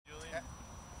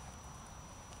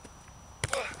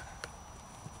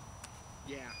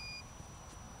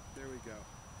go.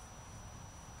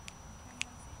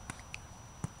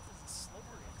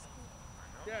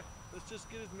 Yeah, let's just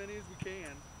get as many as we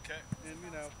can. Okay. And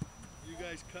you know, you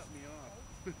guys cut me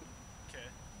off. Okay.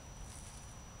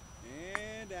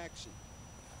 And action.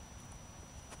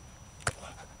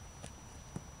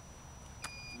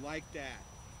 Like that.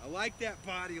 I like that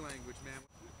body language, man.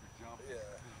 If you're jumping.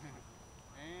 Yeah.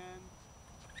 And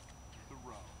the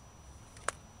row.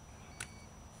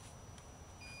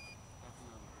 That's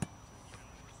another conversation.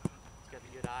 It's got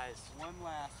the good eyes. One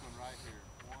last one right here.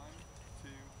 1, 2,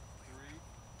 3.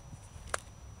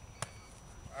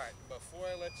 Alright, before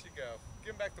I let you go,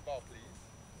 give him back the ball, please.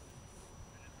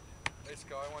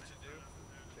 Basically, all I want you to do,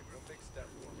 take one big step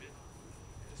for me.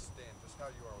 Just stand, just how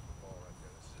you are with the ball right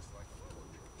there. It's just like a little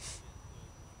drill.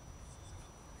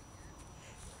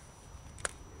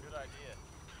 Good idea.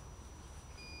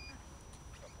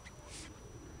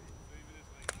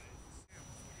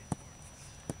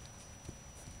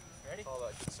 Ready? All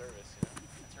that good service, you know.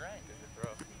 That's right. Good to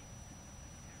throw.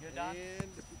 Good, Doc?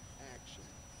 And action.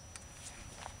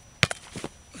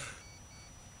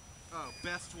 Oh,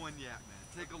 best one yet, man.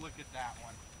 Take a look at that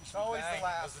one. It's always the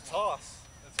last. That's a toss.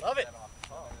 Love it.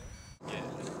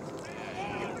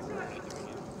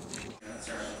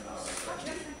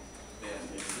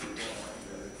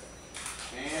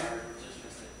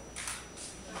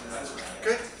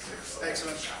 Good.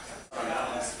 Excellent.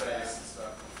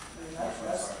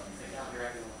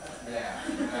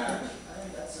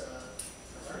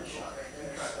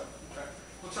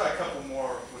 We'll try a couple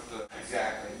more with the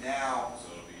exactly now.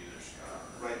 So it'll be either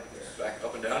right there. Back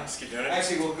up and down. Just keep doing it.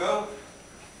 Actually, we'll go